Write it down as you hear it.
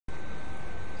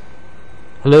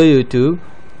Hello YouTube.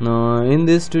 In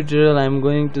this tutorial I am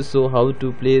going to show how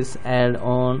to place ad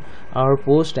on our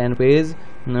post and page.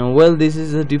 Well, this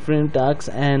is a different task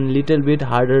and little bit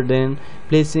harder than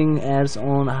placing ads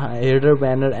on header,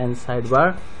 banner and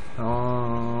sidebar.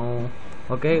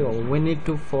 Okay, we need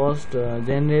to first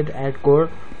generate ad code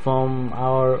from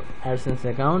our AdSense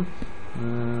account.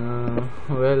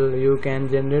 Well, you can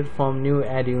generate from new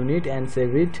ad unit and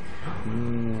save it.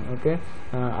 Okay,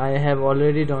 I have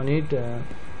already done it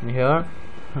here.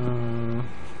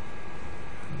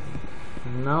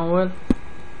 Now, well,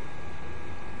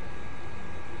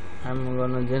 I'm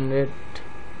gonna generate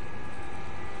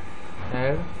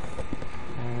ad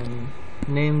and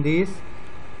name this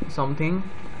something,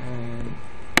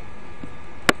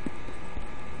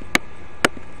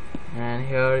 and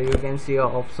here you can see an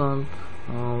option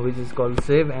which is called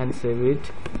save, and save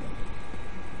it.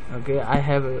 Okay, I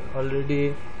have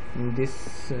already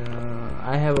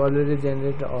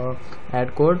generated our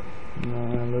ad code.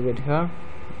 Look at here,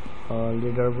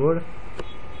 leaderboard.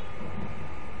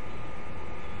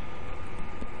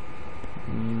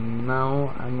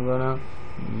 Now I'm gonna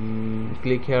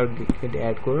click here, get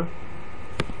ad code,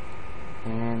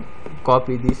 and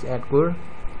copy this ad code.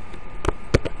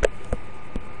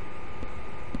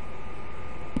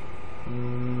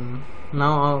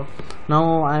 Now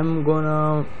I'm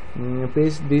gonna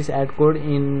paste this ad code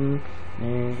in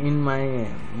my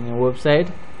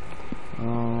website.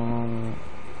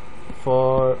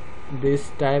 For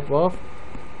this type of,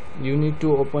 you need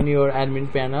to open your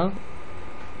admin panel.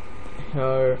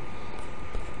 Here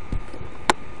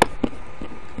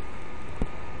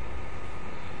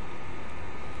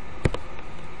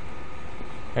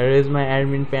is my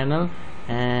admin panel,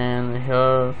 and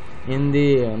here in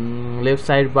the left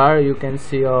sidebar you can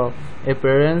see your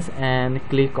appearance, and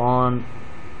click on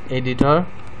editor.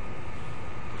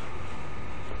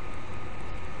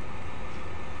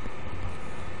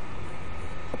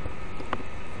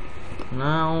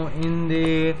 Now in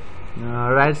the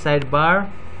right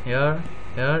sidebar, here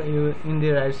you in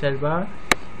the right sidebar,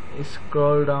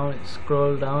 scroll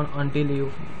down until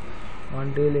you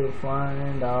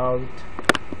find out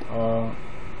a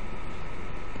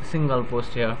single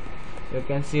post. Here you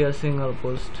can see a single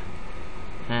post,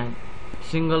 and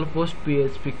single post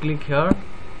PHP. Click here,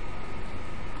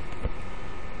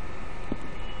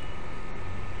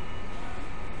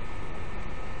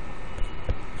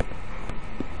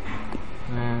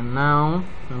 and now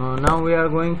we are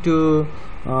going to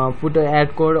put an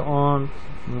ad code on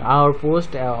our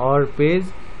post or page.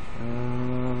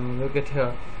 Look at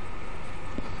here,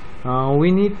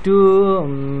 we need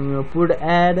to put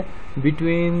ad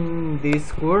between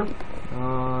this code.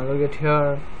 Look at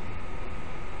here,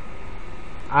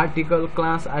 article,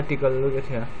 class article. Look at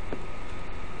here,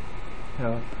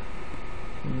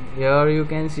 here you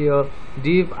can see a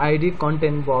div id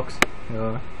content box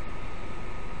here.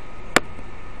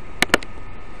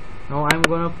 Now I'm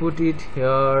gonna put it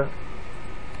here.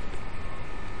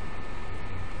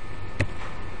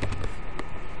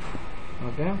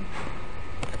 Okay,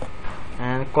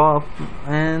 and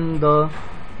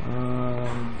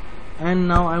and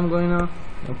now I'm gonna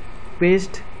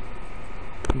paste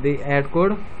the ad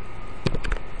code.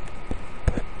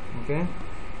 Okay,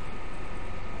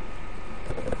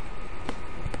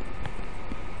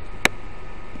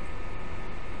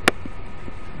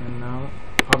 and now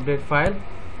update file.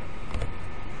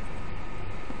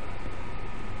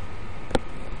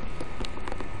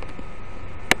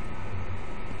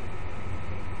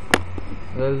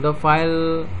 Well, the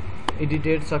file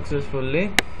edited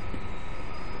successfully.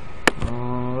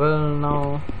 Well,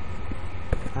 now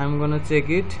I'm gonna check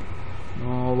it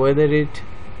whether it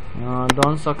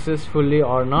done successfully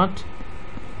or not.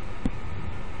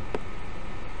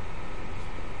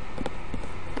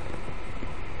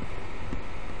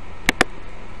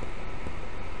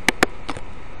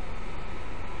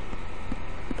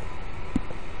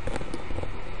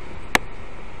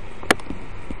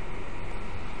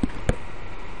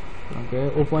 Okay,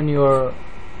 open your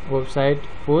website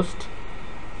post.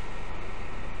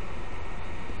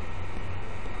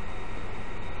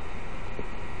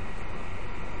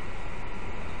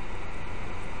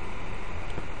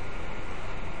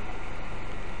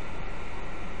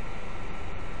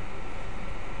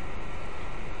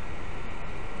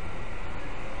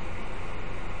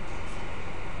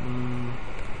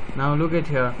 Now look at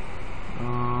here,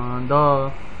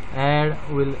 the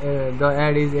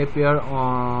ad is appear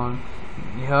on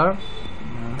here.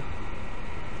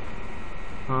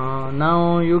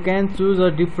 Now you can choose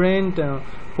a different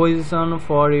position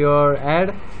for your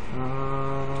ad.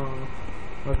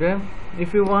 Okay,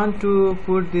 if you want to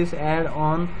put this ad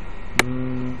on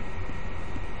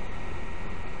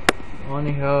on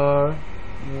here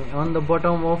on the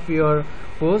bottom of your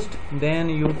post, then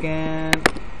you can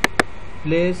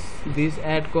place this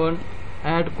add code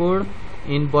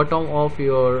in bottom of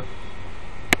your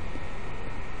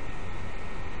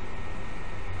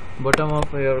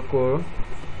code.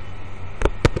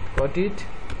 Got it?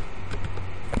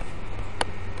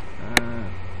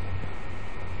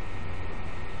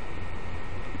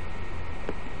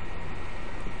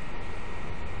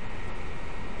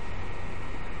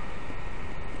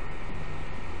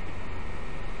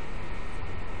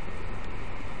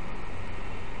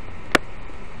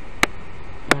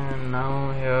 And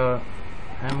now here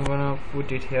I'm gonna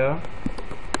put it here.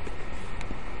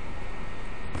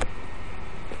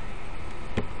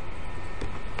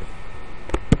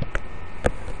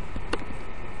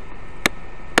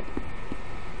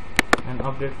 And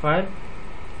update file.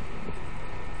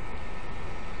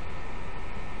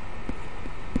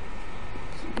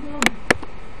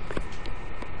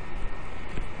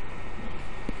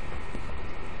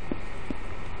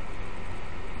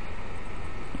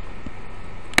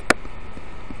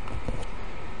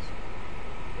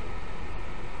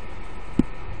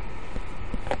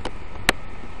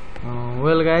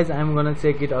 Well guys, I'm gonna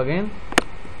check it again.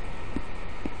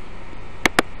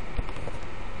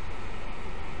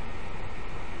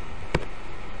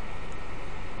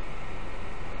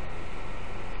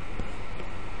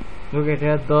 Look at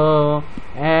here, the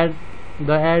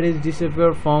ad is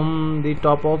disappeared from the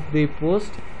top of the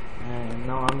post, and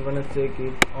now I'm gonna check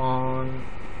it on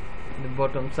the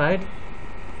bottom side.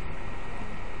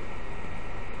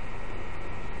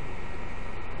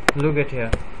 Look at here,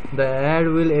 the ad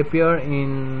will appear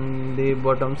in the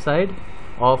bottom side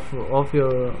of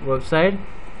your website.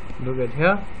 Look at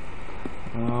here.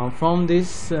 From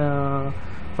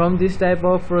this type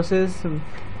of process,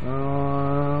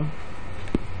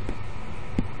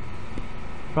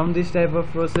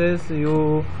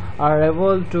 you are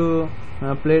able to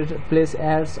place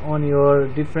ads on your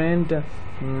different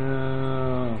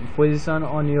position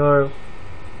on your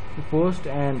post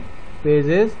and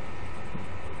pages.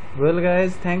 Well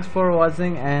guys, thanks for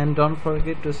watching, and don't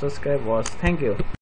forget to subscribe us. Thank you.